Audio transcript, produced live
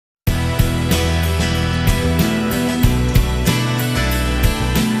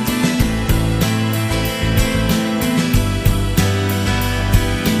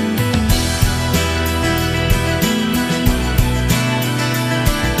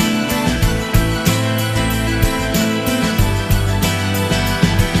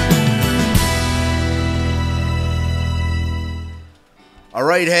All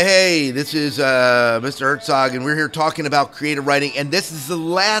right, hey, this is Mr. Herzog, and we're here talking about creative writing, and this is the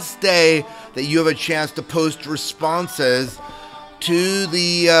last day that you have a chance to post responses to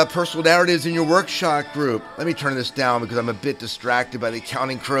the personal narratives in your workshop group. Let me turn this down because I'm a bit distracted by the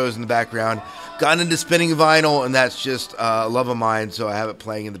counting crows in the background. Gotten into spinning vinyl, and that's just a love of mine, so I have it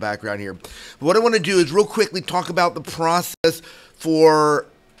playing in the background here. But what I want to do is real quickly talk about the process for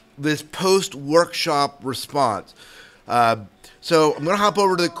this post-workshop response. So I'm going to hop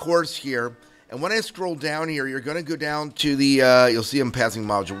over to the course here, and when I scroll down here, you're going to go down to the, you'll see I'm passing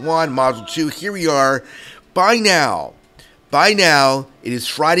Module 1, Module 2. Here we are. By now, it is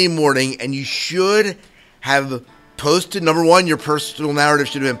Friday morning, and you should have posted, number one, your personal narrative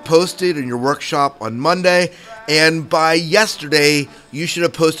should have been posted in your workshop on Monday, and by yesterday, you should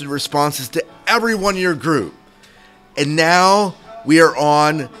have posted responses to everyone in your group. And now we are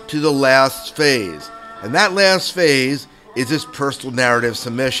on to the last phase, and that last phase is this personal narrative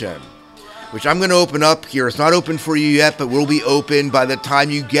submission, which I'm going to open up here. It's not open for you yet, but will be open by the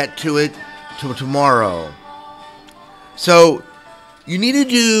time you get to it tomorrow. So you need to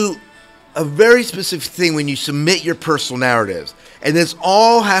do a very specific thing when you submit your personal narratives. And this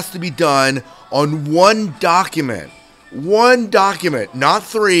all has to be done on one document. One document, not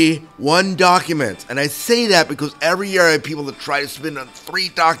three, one document. And I say that because every year I have people that try to submit on 3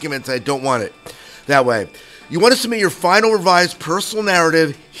 documents. I don't want it that way. You want to submit your final revised personal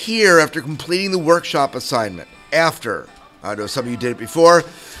narrative here after completing the workshop assignment. After. I know some of you did it before.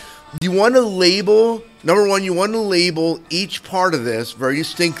 You want to label, number one, you want to label each part of this very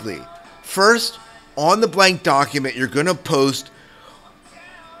distinctly. First, on the blank document, you're going to post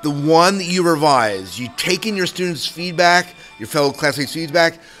the one that you revised. You've taken your students' feedback, your fellow classmates'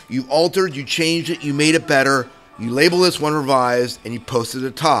 feedback, you've altered, you changed it, you made it better, you label this one revised, and you post it at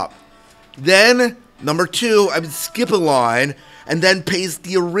the top. Then, number 2, I would skip a line and then paste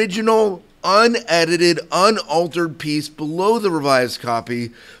the original, unedited, unaltered piece below the revised copy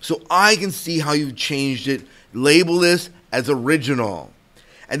so I can see how you've changed it. Label this as original.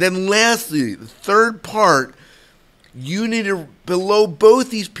 And then lastly, the third part, you need to, below both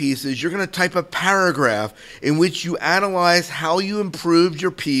these pieces, you're going to type a paragraph in which you analyze how you improved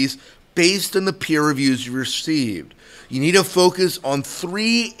your piece based on the peer reviews you received. You need to focus on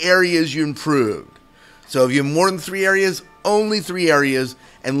 3 areas you improved. So if you have more than 3 areas, only 3 areas,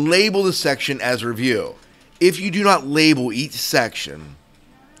 and label the section as review. If you do not label each section,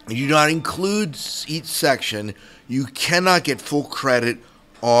 and you do not include each section, you cannot get full credit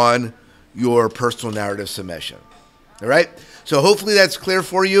on your personal narrative submission. All right? So hopefully that's clear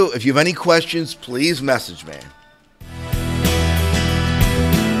for you. If you have any questions, please message me.